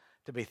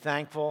to be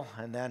thankful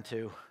and then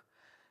to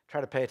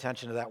try to pay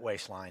attention to that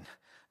waistline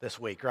this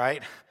week,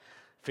 right?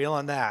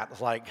 Feeling that.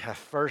 It's like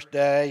first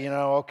day,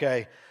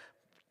 okay,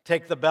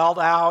 take the belt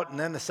out, and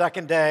then the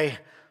second day,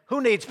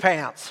 who needs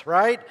pants,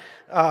 right?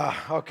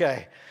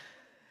 Okay.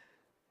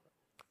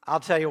 I'll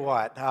tell you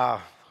what,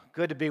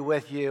 good to be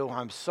with you.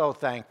 I'm so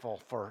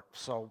thankful for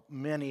so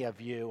many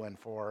of you and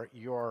for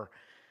your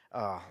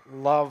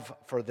love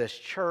for this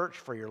church,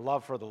 for your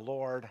love for the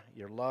Lord,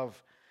 your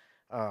love,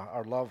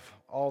 our love,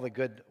 all the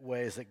good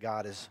ways that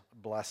God is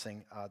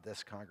blessing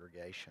this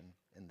congregation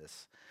in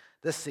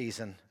this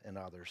season and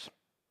others.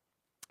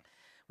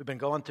 We've been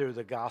going through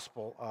the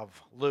Gospel of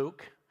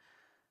Luke,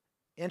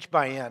 inch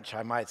by inch,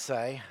 I might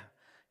say.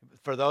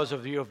 For those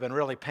of you who have been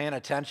really paying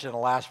attention in the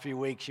last few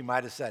weeks, you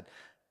might have said,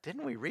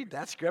 didn't we read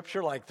that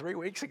scripture like 3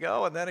 weeks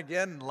ago and then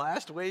again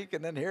last week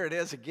and then here it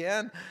is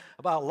again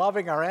about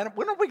loving our enemies?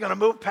 When are we going to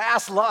move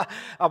past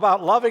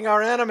about loving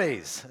our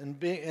enemies?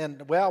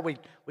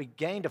 We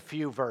gained a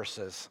few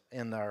verses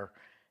in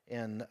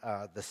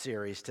the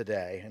series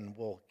today, and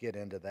we'll get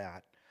into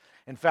that.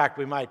 In fact,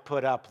 we might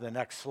put up the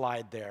next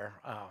slide there.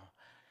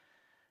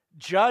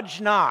 Judge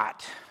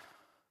not,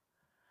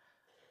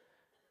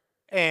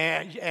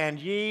 and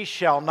ye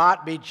shall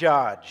not be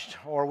judged.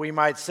 Or we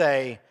might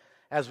say,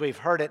 as we've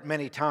heard it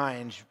many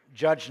times,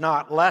 judge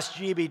not, lest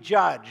ye be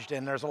judged.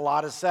 And there's a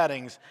lot of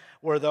settings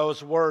where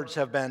those words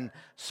have been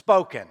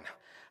spoken.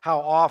 How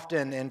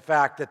often, in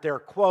fact, that they're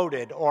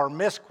quoted or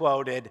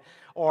misquoted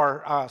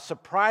or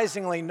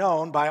surprisingly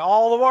known by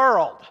all the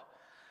world.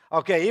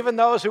 Okay, even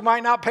those who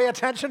might not pay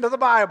attention to the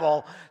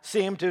Bible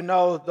seem to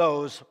know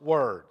those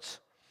words.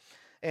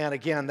 And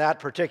again, that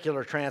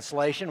particular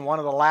translation, one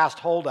of the last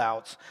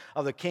holdouts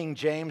of the King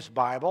James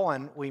Bible,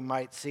 and we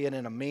might see it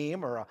in a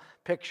meme or a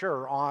picture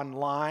or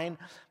online,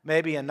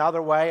 maybe another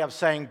way of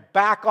saying,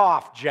 back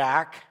off,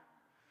 Jack.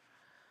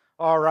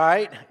 All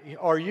right?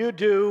 Or you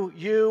do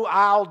you,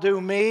 I'll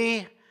do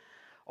me.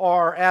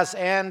 Or as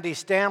Andy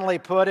Stanley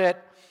put it,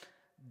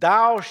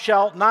 thou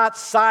shalt not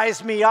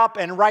size me up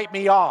and write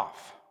me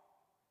off.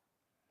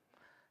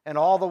 And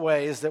all the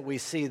ways that we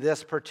see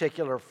this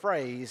particular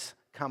phrase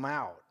come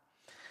out.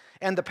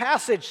 And the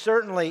passage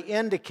certainly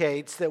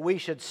indicates that we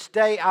should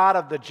stay out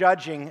of the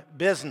judging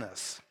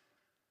business.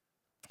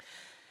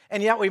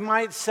 And yet we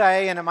might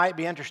say, and it might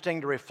be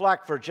interesting to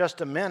reflect for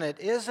just a minute,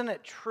 isn't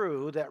it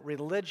true that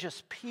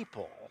religious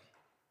people,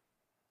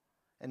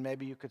 and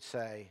maybe you could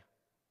say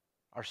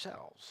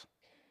ourselves,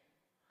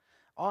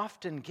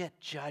 often get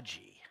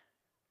judgy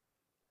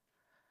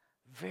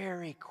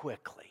very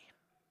quickly?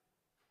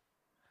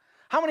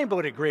 How many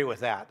would agree with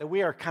that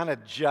we are kind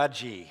of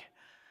judgy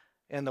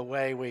in the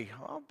way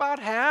about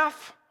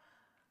half?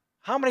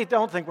 How many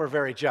don't think we're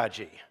very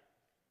judgy?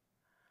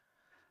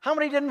 How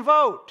many didn't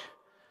vote?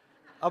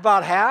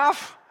 About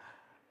half?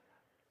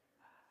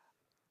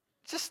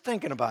 Just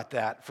thinking about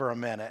that for a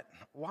minute.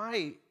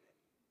 Why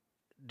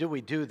do we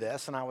do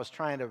this? And I was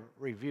trying to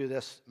review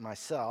this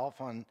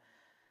myself.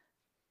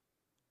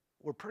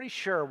 We're pretty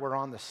sure we're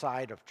on the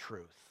side of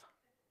truth.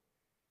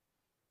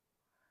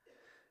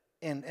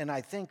 And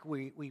I think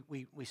we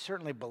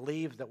certainly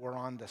believe that we're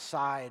on the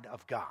side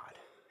of God.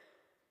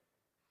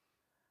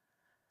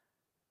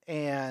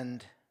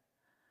 And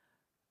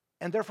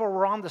therefore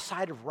we're on the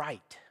side of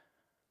right.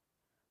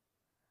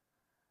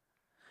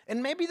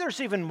 And maybe there's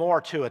even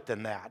more to it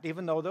than that,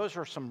 even though those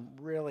are some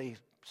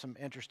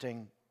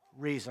interesting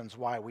reasons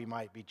why we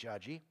might be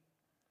judgy.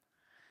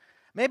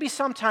 Maybe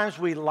sometimes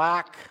we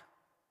lack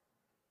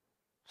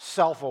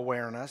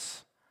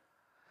self-awareness,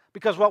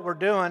 because what we're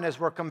doing is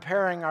we're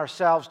comparing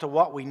ourselves to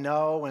what we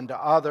know and to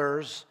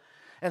others.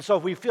 And so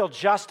if we feel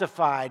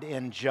justified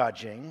in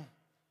judging.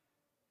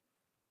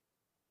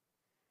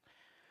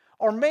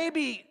 Or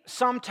maybe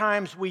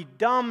sometimes we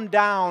dumb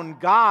down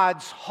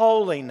God's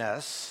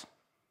holiness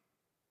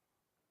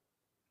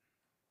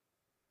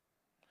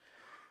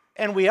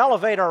and we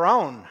elevate our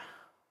own.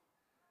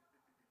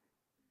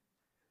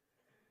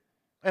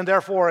 And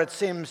therefore it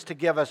seems to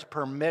give us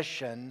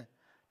permission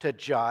to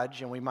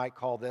judge, and we might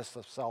call this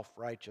a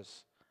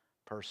self-righteous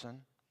person.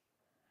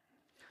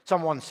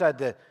 Someone said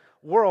the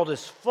world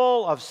is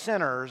full of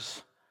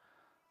sinners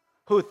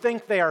who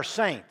think they are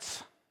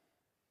saints,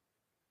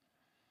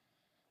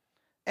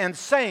 and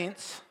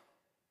saints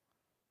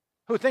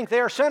who think they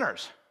are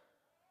sinners.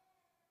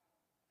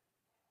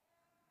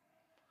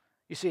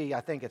 You see,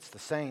 I think it's the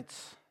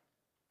saints,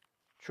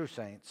 true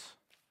saints,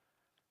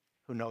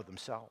 who know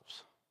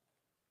themselves.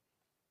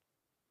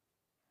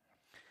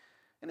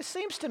 And it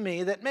seems to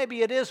me that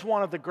maybe it is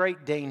one of the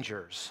great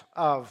dangers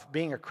of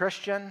being a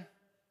Christian,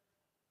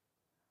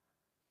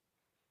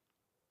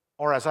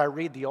 or as I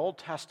read the Old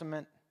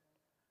Testament,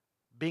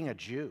 being a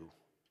Jew.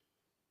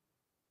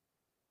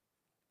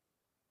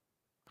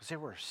 Because they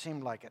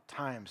seemed like at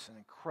times an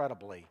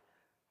incredibly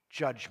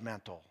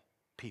judgmental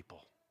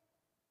people,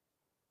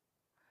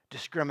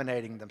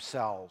 discriminating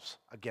themselves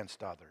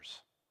against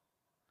others.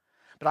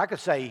 But I could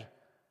say,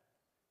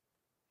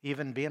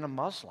 even being a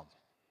Muslim,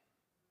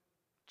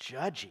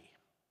 judgy.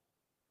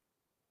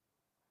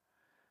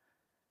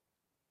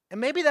 And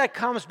maybe that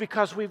comes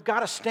because we've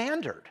got a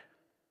standard.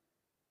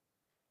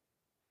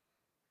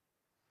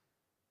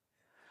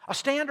 A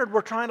standard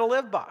we're trying to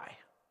live by.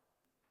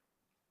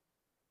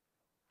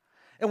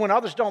 And when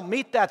others don't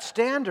meet that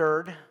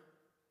standard,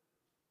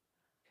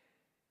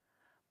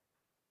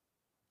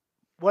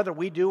 whether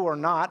we do or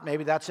not,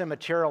 maybe that's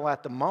immaterial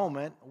at the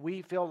moment,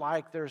 we feel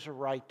like there's a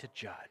right to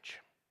judge.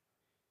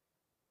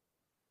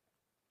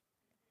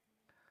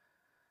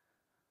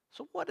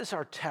 So what does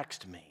our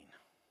text mean?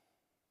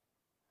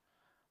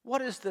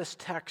 What is this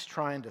text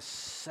trying to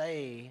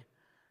say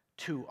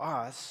to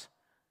us?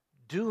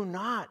 Do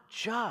not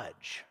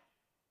judge.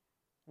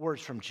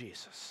 Words from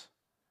Jesus.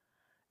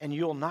 And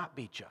you'll not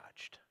be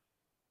judged.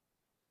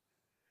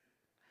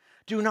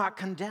 Do not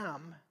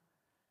condemn,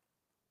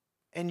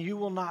 and you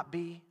will not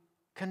be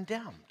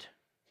condemned.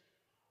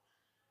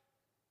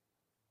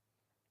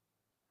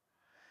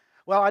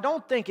 Well, I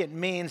don't think it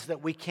means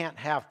that we can't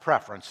have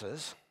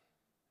preferences.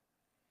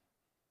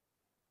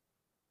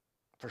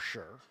 For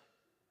sure.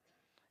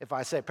 If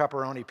I say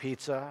pepperoni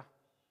pizza,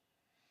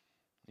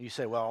 you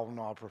say, well,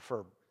 no, I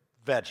prefer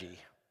veggie.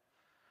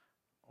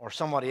 Or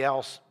somebody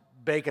else,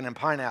 bacon and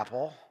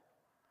pineapple.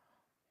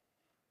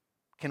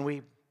 Can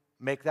we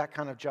make that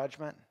kind of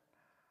judgment?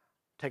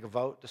 Take a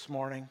vote this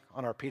morning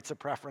on our pizza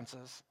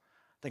preferences?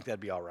 I think that'd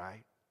be all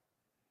right.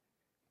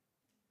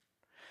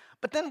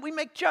 But then we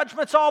make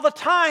judgments all the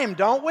time,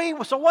 don't we?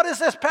 So what does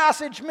this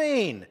passage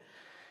mean?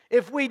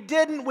 If we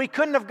didn't, we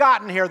couldn't have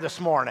gotten here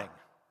this morning.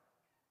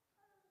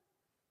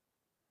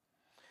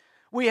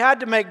 We had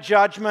to make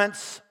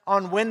judgments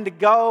on when to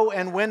go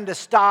and when to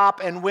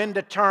stop and when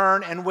to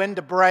turn and when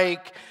to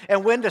brake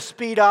and when to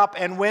speed up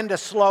and when to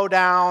slow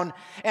down.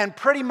 And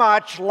pretty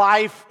much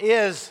life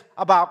is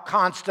about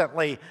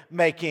constantly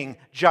making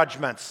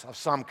judgments of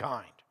some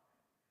kind.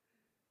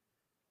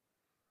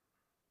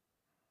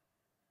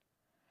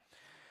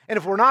 And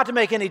if we're not to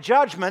make any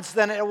judgments,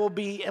 then it will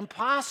be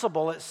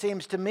impossible, it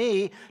seems to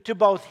me, to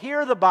both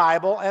hear the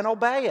Bible and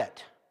obey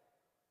it.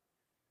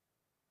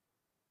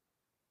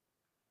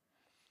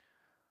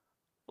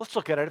 Let's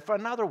look at it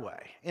another way.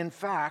 In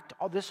fact,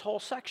 this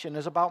whole section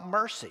is about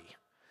mercy.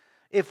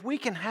 If we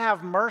can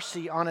have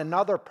mercy on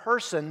another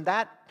person,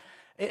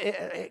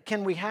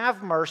 can we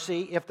have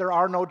mercy if there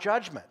are no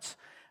judgments?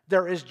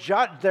 There is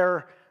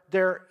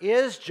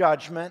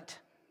judgment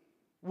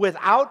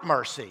without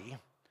mercy,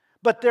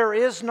 but there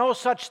is no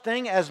such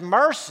thing as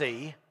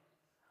mercy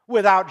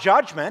without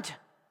judgment.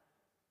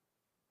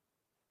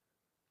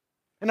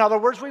 In other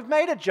words, we've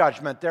made a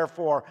judgment,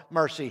 therefore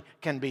mercy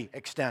can be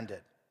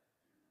extended.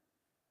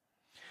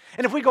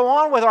 And if we go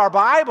on with our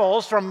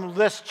Bibles from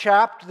this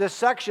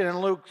section in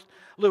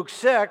Luke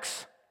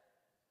 6,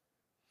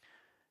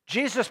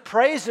 Jesus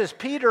praises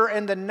Peter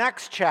in the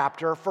next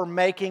chapter for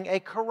making a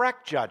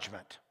correct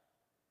judgment.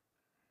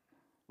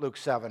 Luke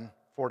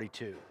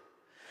 7:42.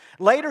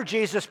 Later,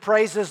 Jesus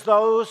praises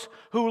those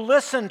who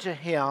listen to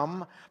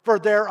him for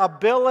their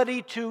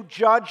ability to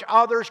judge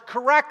others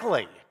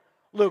correctly.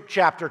 Luke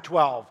chapter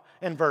 12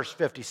 and verse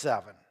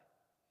 57.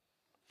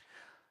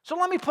 So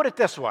let me put it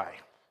this way.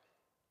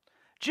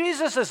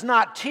 Jesus is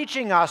not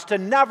teaching us to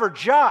never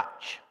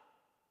judge.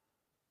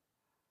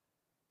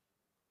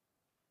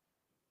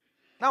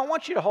 Now, I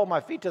want you to hold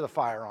my feet to the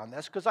fire on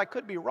this because I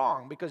could be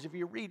wrong, because if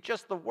you read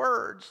just the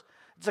words,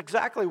 it's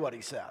exactly what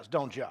he says.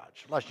 Don't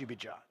judge, lest you be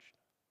judged.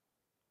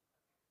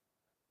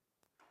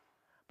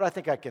 But I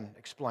think I can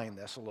explain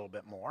this a little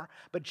bit more.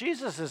 But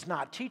Jesus is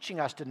not teaching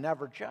us to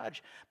never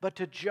judge, but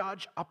to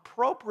judge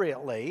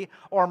appropriately,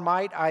 or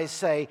might I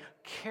say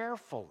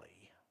carefully.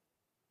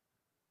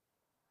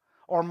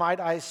 Or might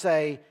I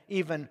say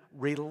even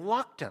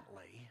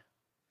reluctantly.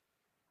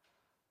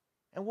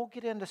 And we'll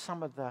get into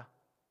some of the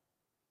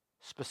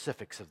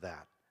specifics of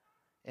that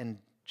in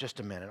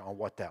just a minute on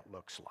what that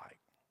looks like.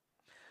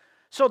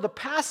 So the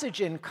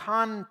passage in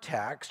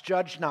context,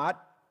 judge not,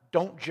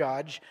 don't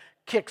judge,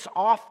 kicks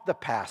off the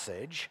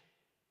passage.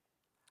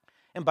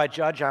 And by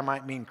judge, I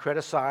might mean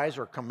criticize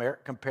or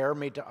compare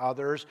me to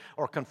others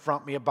or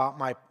confront me about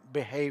my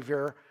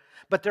behavior.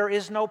 But there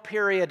is no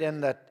period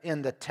in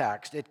the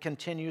text. It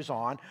continues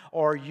on,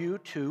 or you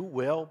too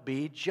will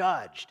be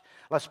judged.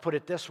 Let's put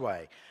it this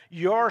way.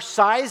 You're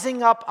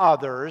sizing up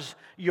others,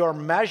 you're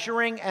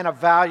measuring and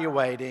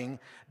evaluating.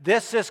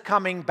 This is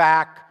coming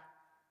back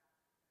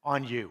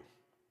on you.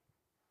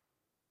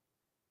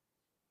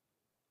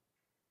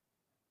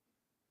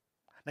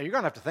 Now, you're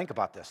going to have to think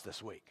about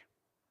this week.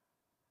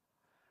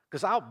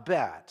 Because I'll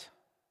bet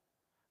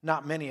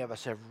not many of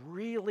us have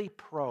really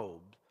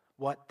probed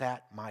what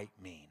that might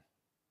mean.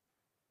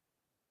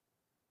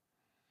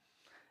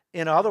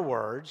 In other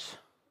words,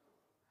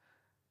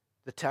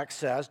 the text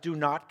says, do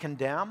not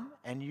condemn,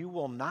 and you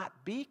will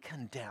not be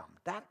condemned.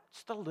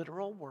 That's the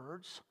literal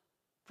words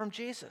from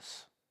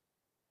Jesus.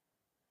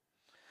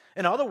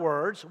 In other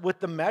words, with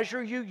the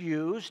measure you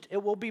used,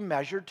 it will be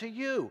measured to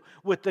you.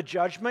 With the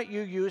judgment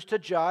you used to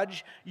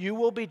judge, you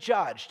will be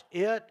judged.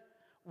 It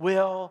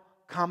will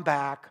come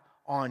back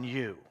on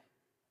you.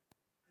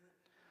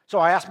 So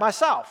I ask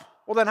myself,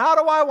 well, then how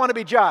do I want to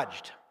be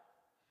judged?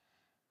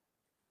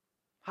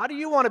 How do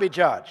you want to be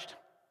judged?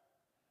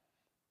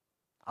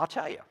 I'll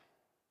tell you,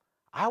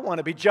 I want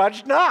to be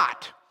judged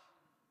not.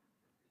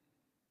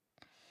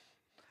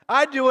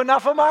 I do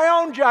enough of my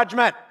own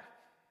judgment.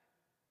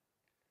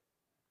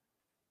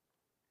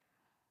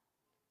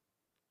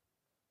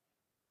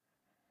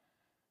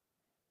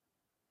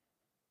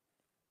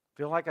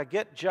 Feel like I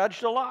get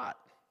judged a lot.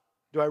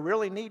 Do I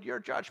really need your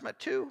judgment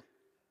too?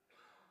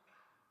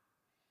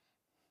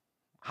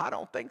 I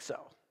don't think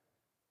so.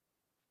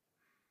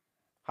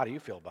 How do you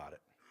feel about it?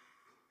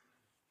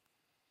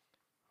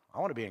 I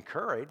want to be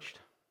encouraged,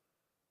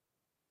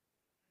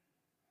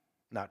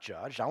 not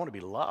judged. I want to be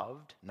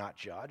loved, not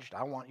judged.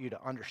 I want you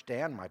to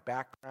understand my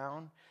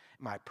background,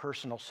 my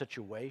personal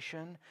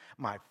situation,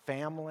 my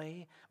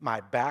family, my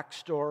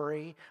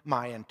backstory,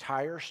 my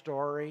entire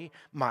story,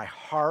 my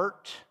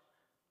heart,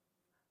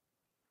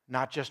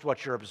 not just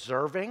what you're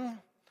observing.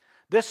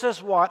 This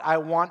is what I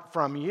want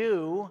from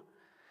you.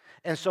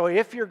 And so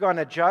if you're going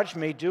to judge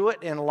me, do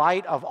it in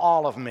light of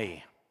all of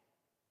me.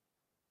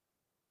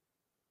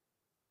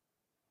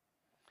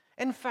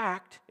 In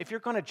fact, if you're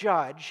going to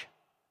judge,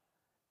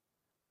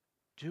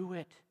 do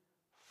it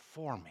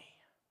for me,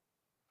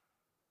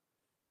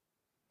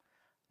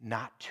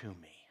 not to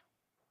me,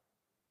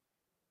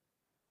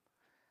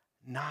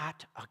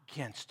 not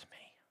against me.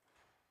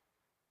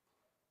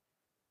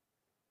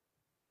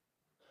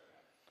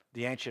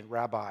 The ancient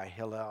Rabbi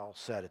Hillel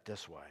said it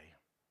this way: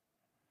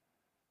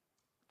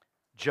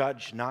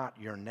 judge not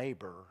your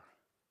neighbor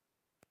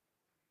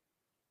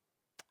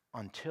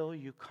until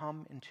you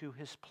come into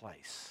his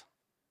place.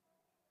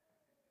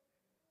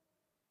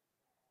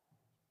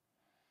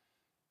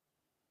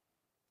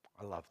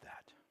 I love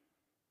that.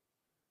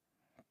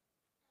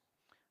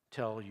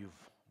 Till you've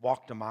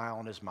walked a mile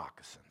in his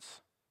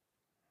moccasins.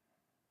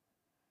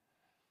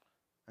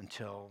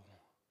 Until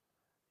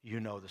you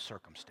know the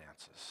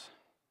circumstances.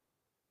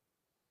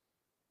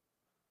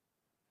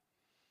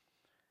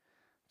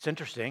 It's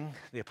interesting,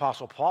 the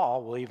Apostle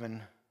Paul will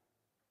even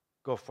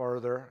go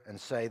further and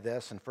say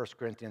this in 1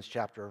 Corinthians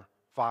chapter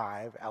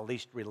 5, at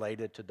least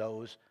related to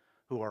those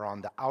who are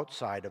on the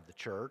outside of the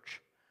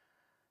church.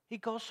 He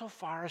goes so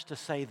far as to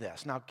say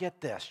this. Now get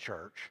this,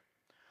 church.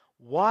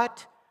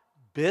 What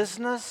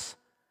business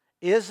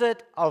is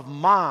it of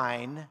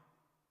mine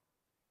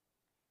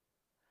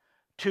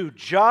to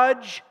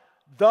judge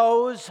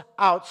those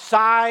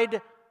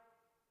outside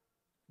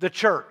the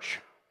church?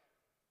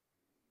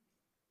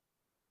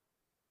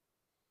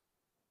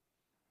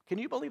 Can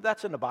you believe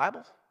that's in the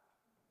Bible?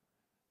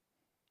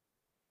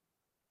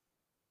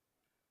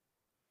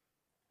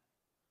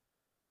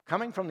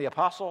 Coming from the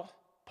Apostle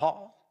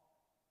Paul?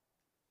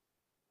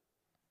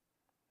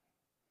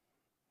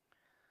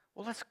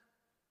 Well, let's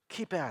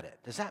keep at it.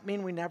 Does that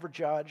mean we never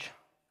judge?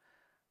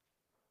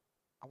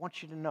 I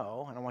want you to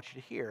know, and I want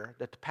you to hear,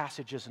 that the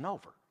passage isn't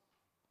over.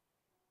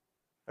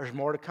 There's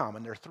more to come,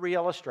 and there are 3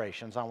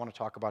 illustrations. I want to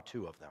talk about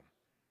 2 of them.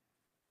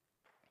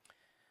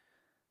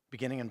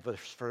 Beginning in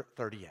verse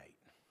 38.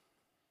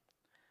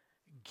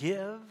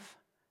 Give,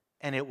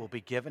 and it will be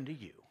given to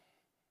you.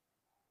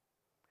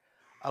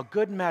 A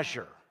good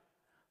measure,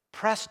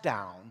 pressed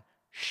down,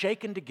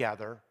 shaken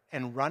together,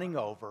 and running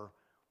over,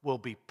 will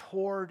be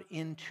poured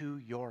into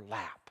your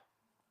lap.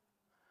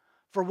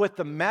 For with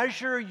the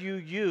measure you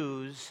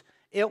use,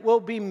 it will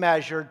be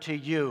measured to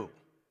you.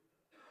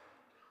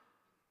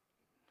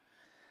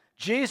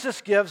 Jesus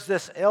gives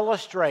this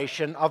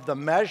illustration of the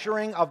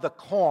measuring of the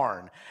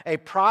corn, a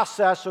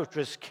process which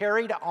was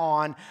carried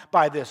on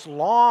by this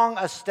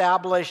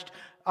long-established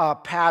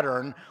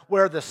pattern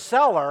where the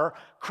seller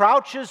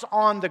crouches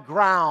on the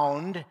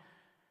ground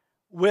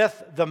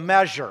with the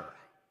measure.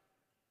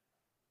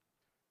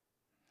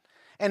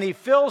 And he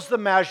fills the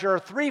measure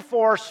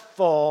 3/4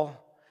 full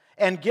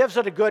and gives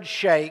it a good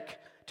shake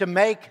to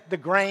make the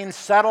grain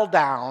settle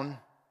down.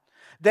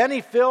 Then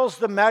he fills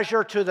the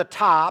measure to the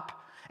top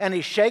and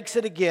he shakes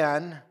it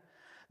again.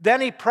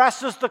 Then he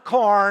presses the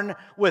corn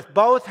with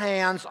both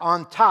hands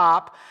on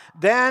top.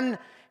 Then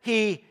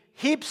he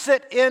heaps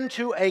it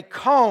into a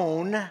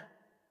cone,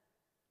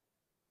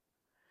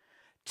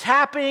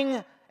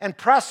 tapping and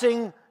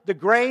pressing the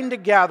grain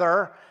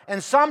together.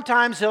 And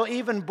sometimes he'll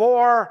even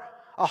bore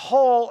a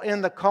hole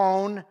in the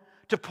cone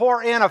to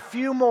pour in a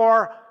few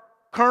more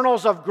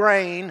kernels of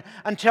grain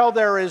until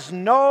there is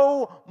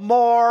no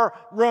more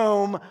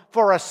room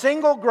for a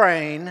single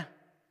grain.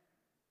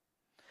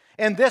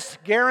 And this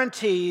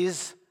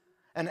guarantees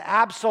an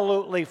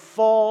absolutely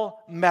full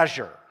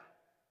measure.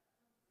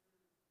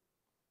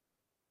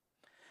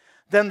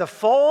 Then the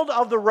fold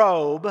of the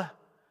robe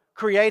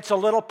creates a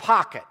little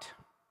pocket.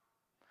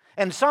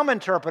 And some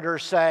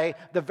interpreters say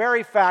the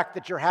very fact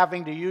that you're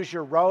having to use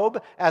your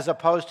robe as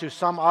opposed to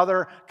some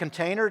other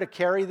container to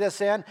carry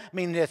this in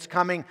means it's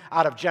coming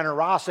out of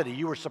generosity.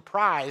 You were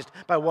surprised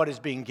by what is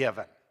being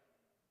given.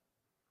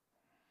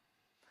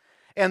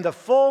 And the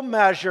full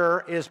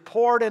measure is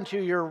poured into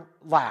your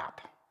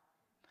lap.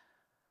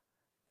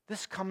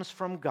 This comes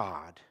from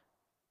God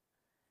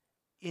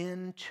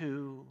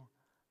into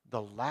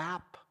the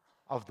lap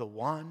of the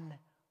one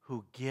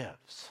who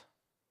gives.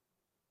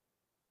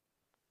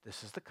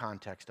 This is the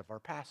context of our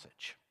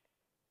passage.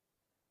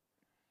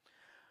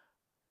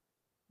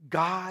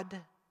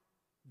 God,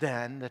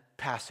 then, the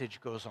passage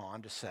goes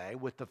on to say,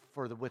 with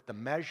the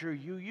measure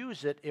you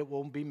use it, it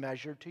will be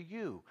measured to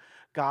you.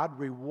 God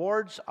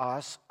rewards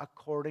us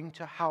according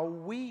to how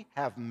we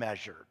have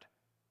measured,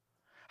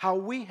 how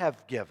we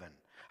have given.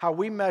 How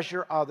we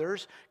measure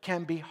others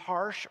can be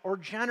harsh or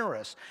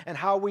generous, and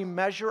how we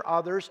measure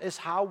others is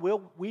how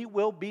we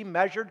will be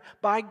measured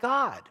by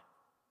God.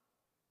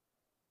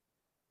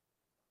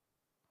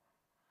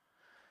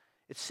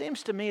 It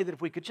seems to me that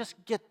if we could just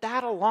get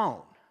that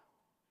alone,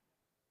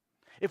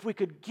 if we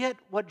could get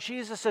what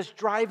Jesus is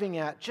driving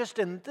at just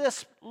in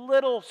this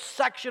little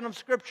section of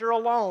Scripture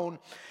alone,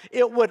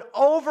 it would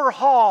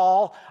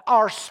overhaul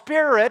our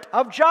spirit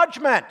of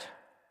judgment.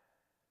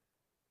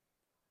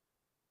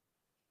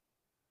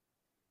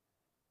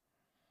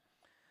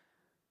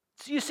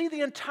 So you see, the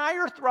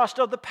entire thrust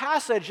of the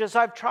passage, as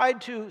I've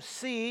tried to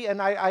see,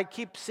 and I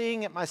keep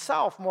seeing it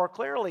myself more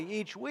clearly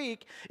each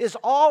week, is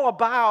all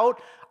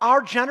about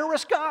our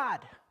generous God.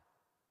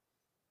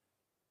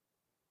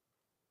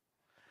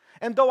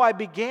 And though I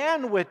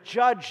began with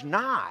judge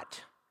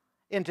not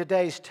in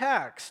today's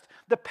text,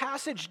 the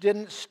passage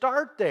didn't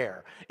start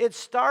there. It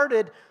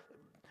started,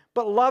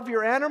 but love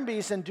your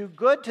enemies and do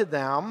good to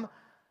them,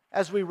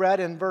 as we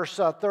read in verse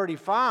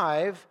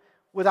 35,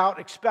 without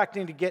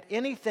expecting to get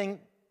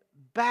anything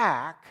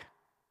back.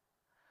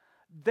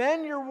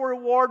 Then your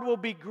reward will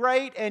be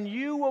great, and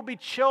you will be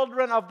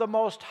children of the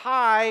Most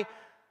High,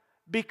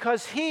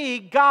 because He,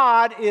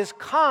 God, is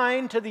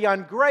kind to the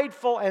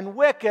ungrateful and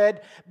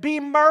wicked. Be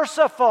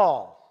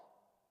merciful,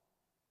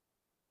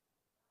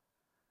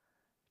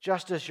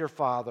 just as your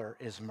Father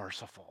is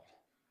merciful.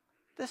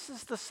 This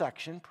is the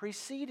section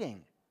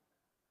preceding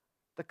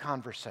the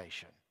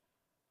conversation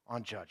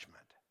on judgment.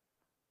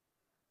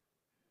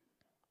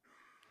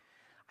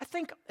 I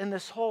think in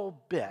this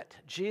whole bit,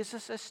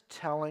 Jesus is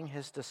telling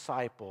His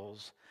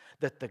disciples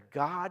that the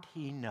God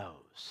He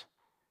knows,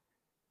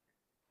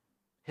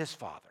 His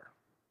Father,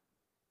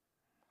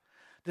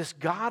 this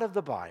God of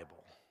the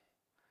Bible,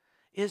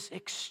 is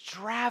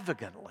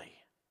extravagantly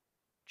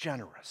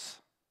generous.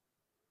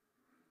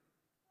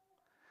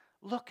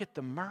 Look at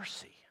the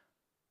mercy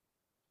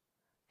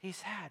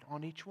He's had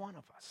on each one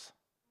of us.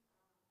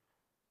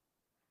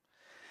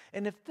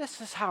 And if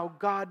this is how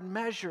God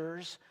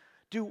measures,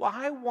 do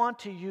I want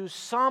to use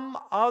some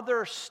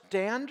other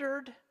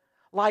standard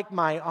like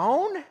my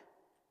own?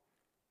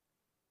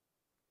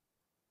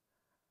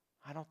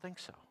 I don't think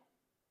so.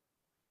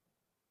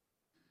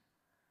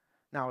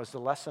 Now, is the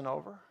lesson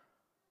over?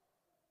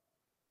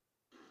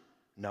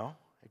 No,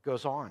 it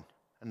goes on.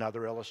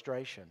 Another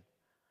illustration.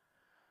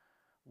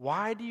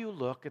 Why do you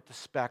look at the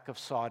speck of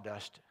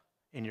sawdust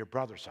in your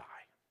brother's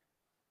eye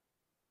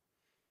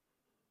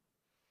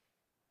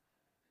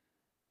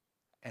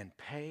and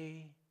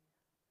pay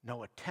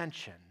no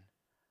attention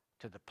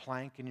to the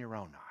plank in your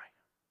own eye?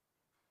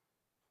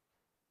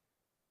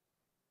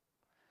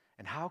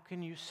 And how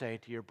can you say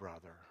to your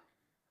brother,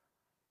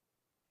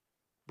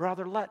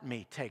 brother, let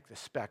me take the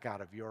speck out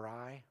of your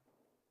eye,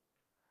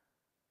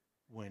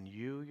 when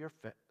you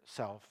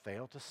yourself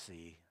fail to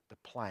see the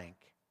plank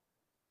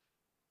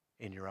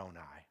in your own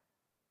eye?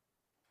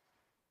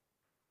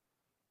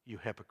 You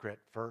hypocrite,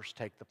 first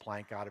take the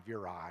plank out of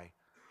your eye,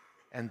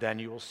 and then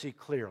you will see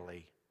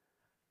clearly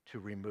to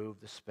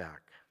remove the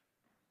speck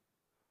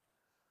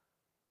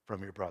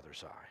from your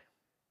brother's eye.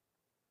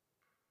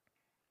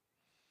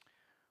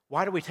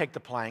 Why do we take the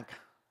plank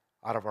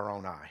out of our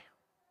own eye?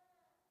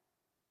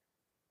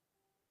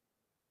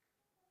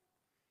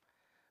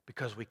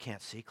 Because we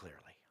can't see clearly.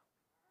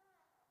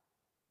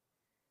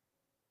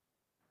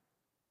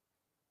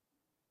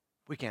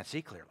 We can't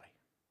see clearly.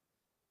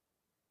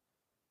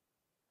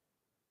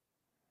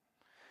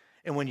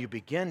 And when you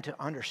begin to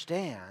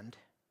understand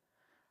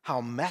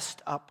how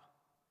messed up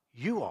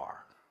you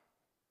are,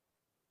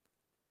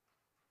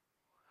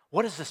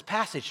 what is this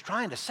passage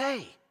trying to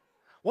say?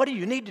 What do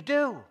you need to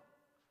do?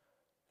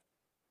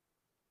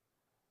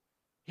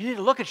 You need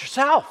to look at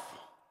yourself.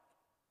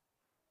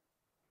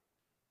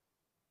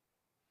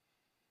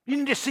 You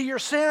need to see your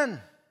sin.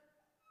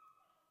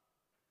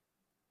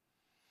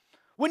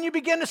 When you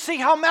begin to see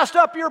how messed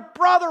up your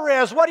brother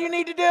is, what do you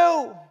need to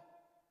do?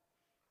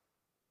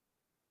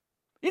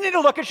 You need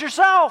to look at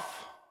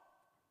yourself.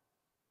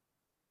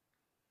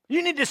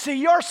 You need to see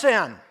your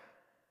sin.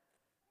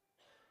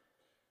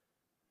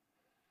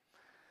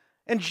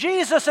 And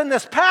Jesus in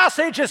this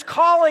passage is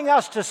calling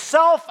us to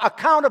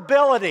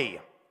self-accountability.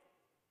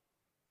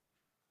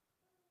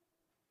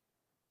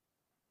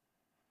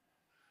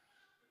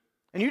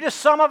 And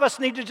some of us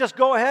need to just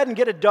go ahead and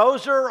get a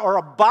dozer or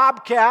a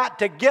bobcat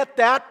to get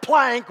that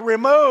plank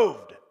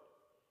removed.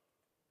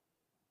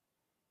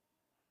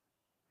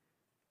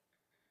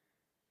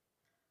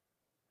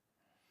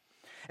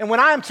 And when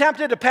I am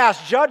tempted to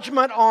pass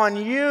judgment on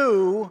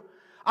you,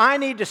 I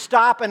need to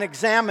stop and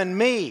examine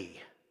me.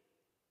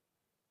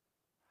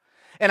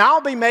 And I'll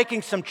be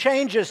making some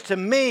changes to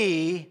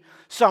me,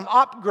 some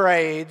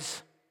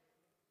upgrades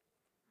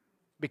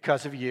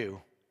because of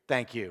you.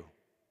 Thank you.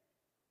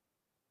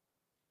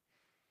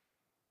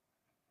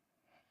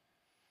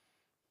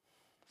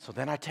 So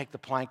then I take the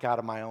plank out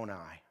of my own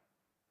eye.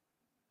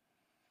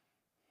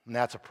 And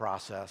that's a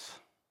process.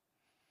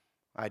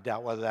 I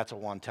doubt whether that's a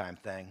one-time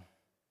thing.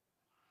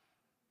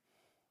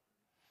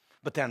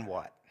 But then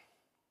what?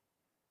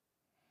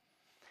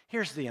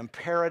 Here's the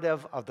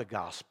imperative of the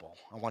gospel.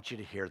 I want you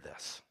to hear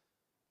this.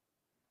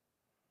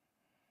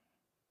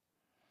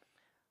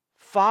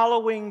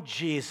 Following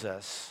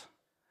Jesus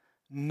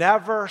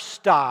never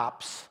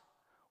stops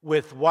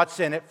with what's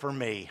in it for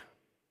me.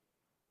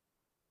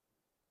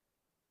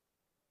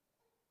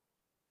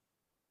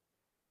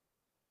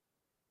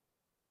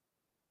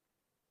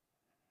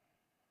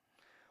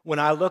 When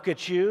I look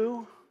at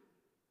you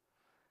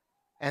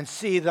and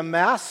see the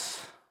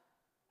mess,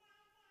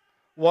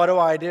 what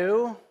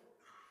do?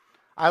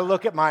 I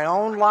look at my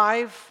own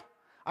life,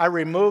 I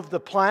remove the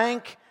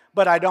plank,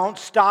 but I don't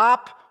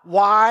stop.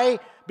 Why?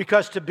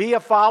 Because to be a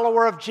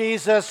follower of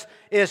Jesus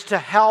is to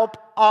help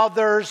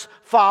others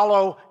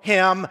follow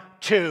him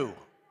too.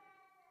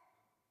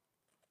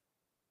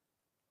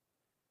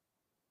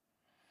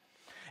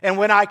 And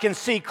when I can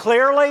see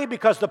clearly,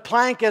 because the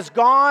plank is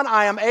gone,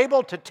 I am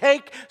able to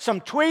take some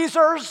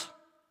tweezers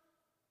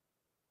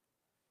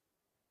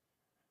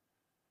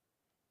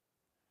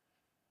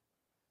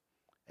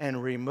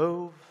and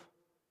remove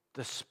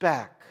the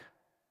speck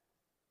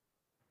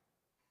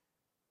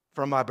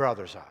from my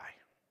brother's eye.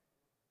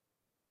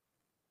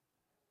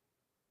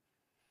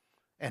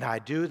 And I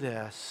do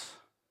this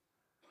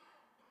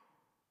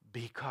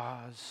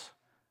because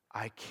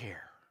I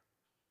care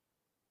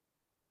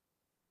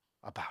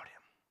about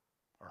him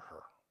or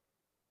her.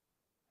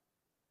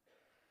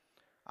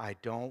 I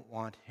don't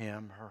want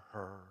him or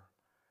her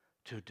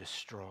to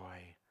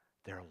destroy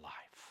their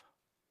life.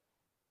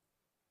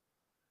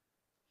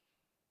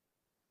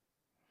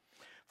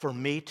 For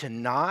me to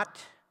not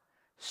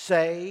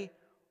say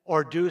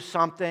or do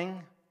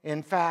something,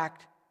 in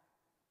fact,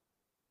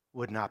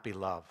 would not be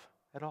love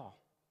at all.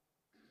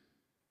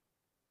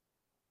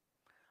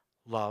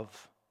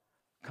 Love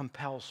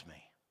compels me.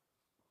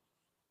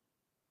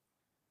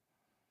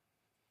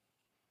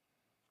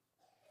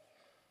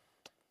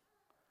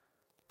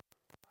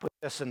 Put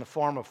this in the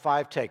form of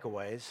 5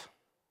 takeaways.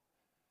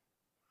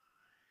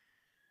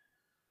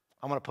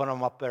 I'm going to put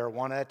them up there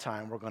one at a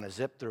time. We're going to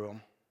zip through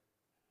them.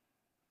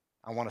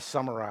 I want to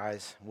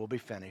summarize. We'll be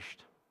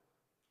finished.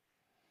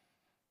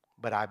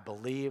 But I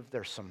believe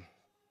there's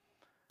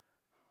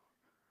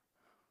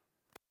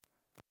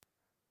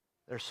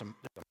a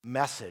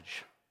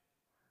message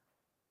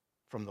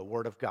from the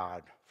Word of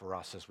God for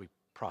us as we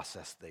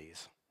process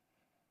these.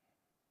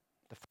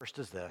 The first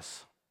is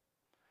this: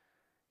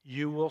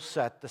 you will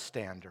set the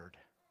standard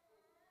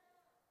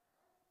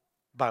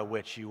by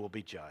which you will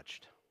be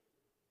judged.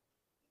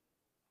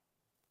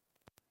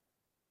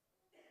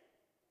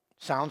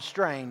 Sounds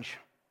strange,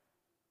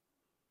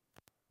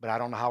 but I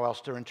don't know how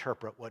else to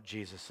interpret what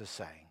Jesus is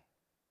saying.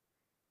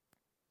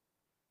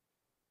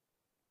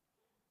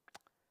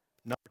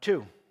 Number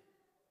 2,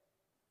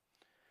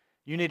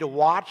 you need to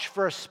watch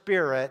for a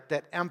spirit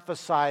that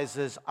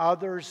emphasizes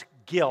others'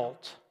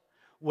 guilt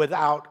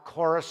without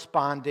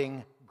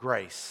corresponding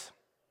grace.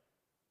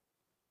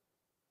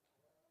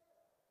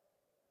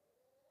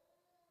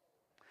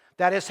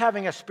 That is,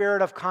 having a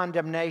spirit of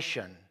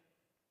condemnation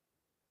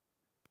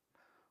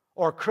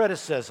or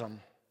criticism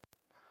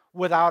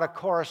without a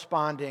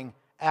corresponding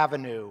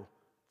avenue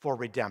for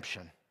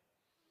redemption.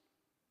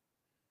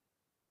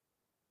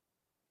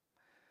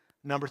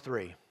 Number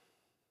 3,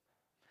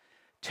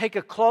 take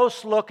a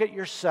close look at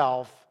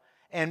yourself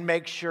and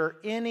make sure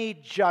any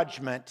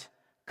judgment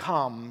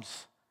to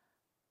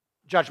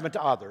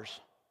others,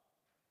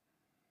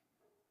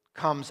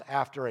 comes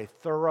after a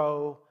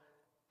thorough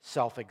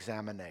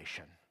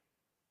self-examination.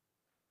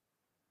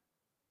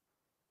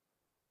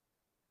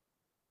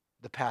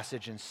 The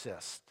passage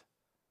insists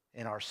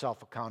in our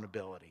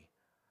self-accountability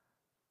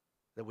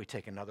that we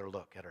take another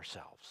look at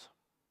ourselves.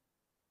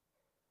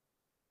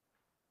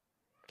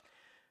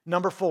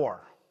 Number 4,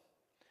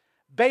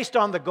 based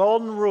on the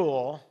golden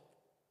rule,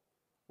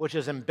 which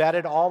is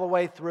embedded all the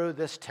way through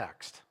this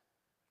text,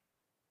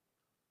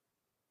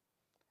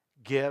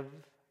 give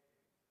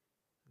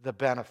the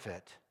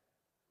benefit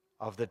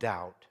of the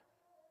doubt.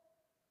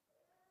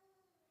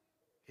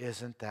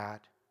 Isn't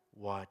that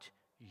what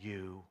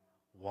you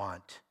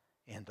want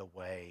in the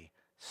way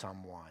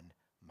someone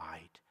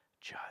might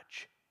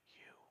judge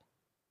you?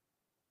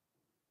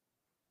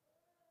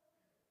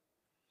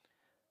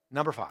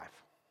 Number 5,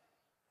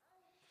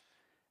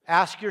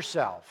 ask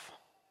yourself,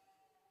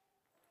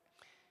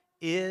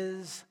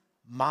 is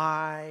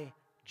my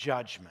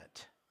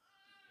judgment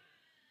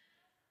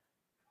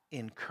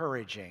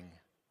encouraging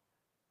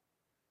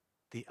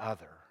the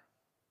other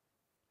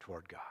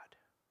toward God?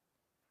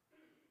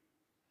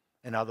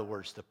 In other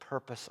words, the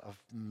purpose of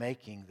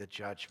making the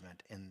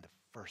judgment in the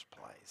first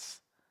place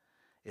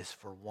is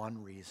for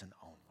one reason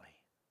only: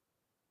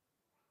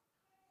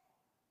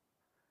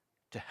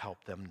 to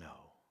help them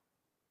know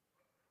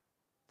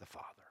the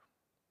Father.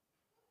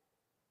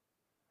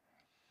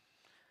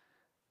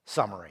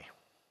 Summary.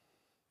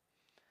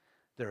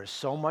 There is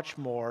so much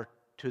more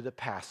to the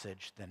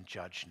passage than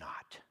judge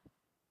not.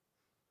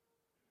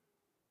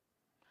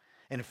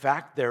 In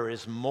fact, there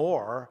is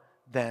more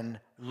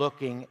than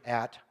looking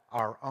at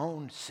our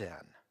own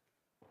sin.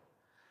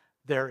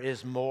 There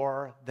is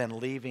more than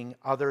leaving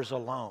others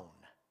alone.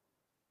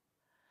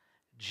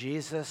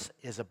 Jesus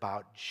is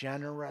about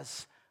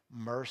generous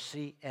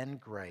mercy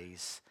and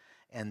grace,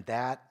 and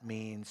that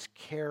means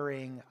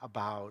caring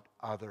about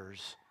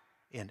others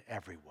in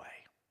every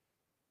way.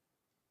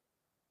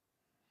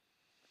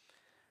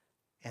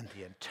 And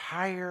the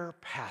entire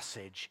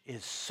passage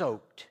is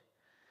soaked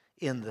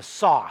in the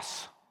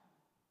sauce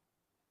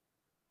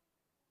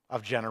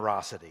of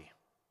generosity.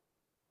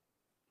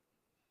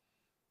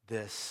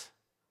 This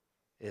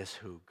is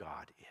who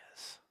God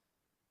is.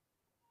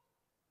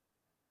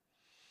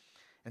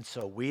 And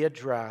so we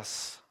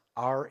address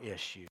our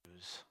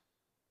issues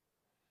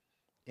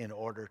in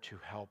order to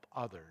help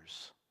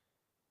others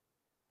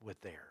with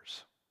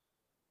theirs.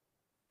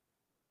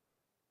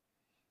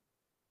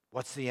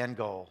 What's the end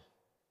goal?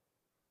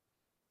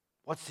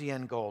 What's the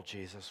end goal,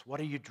 Jesus? What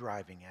are you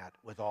driving at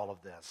with all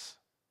of this?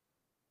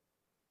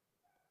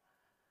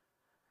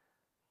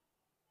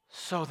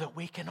 So that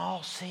we can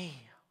all see.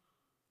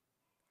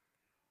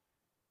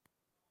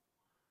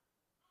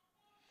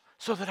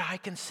 So that I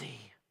can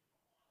see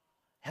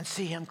and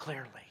see him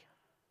clearly.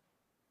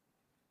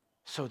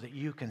 So that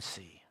you can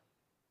see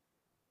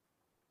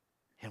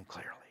him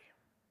clearly.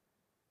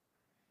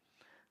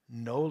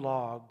 No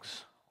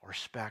logs or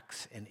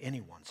specks in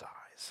anyone's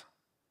eyes.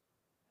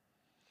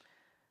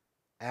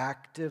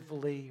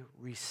 Actively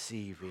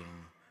receiving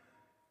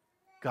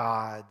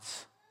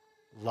God's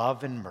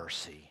love and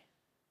mercy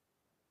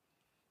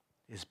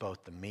is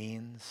both the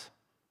means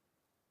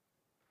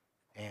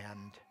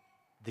and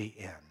the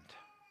end.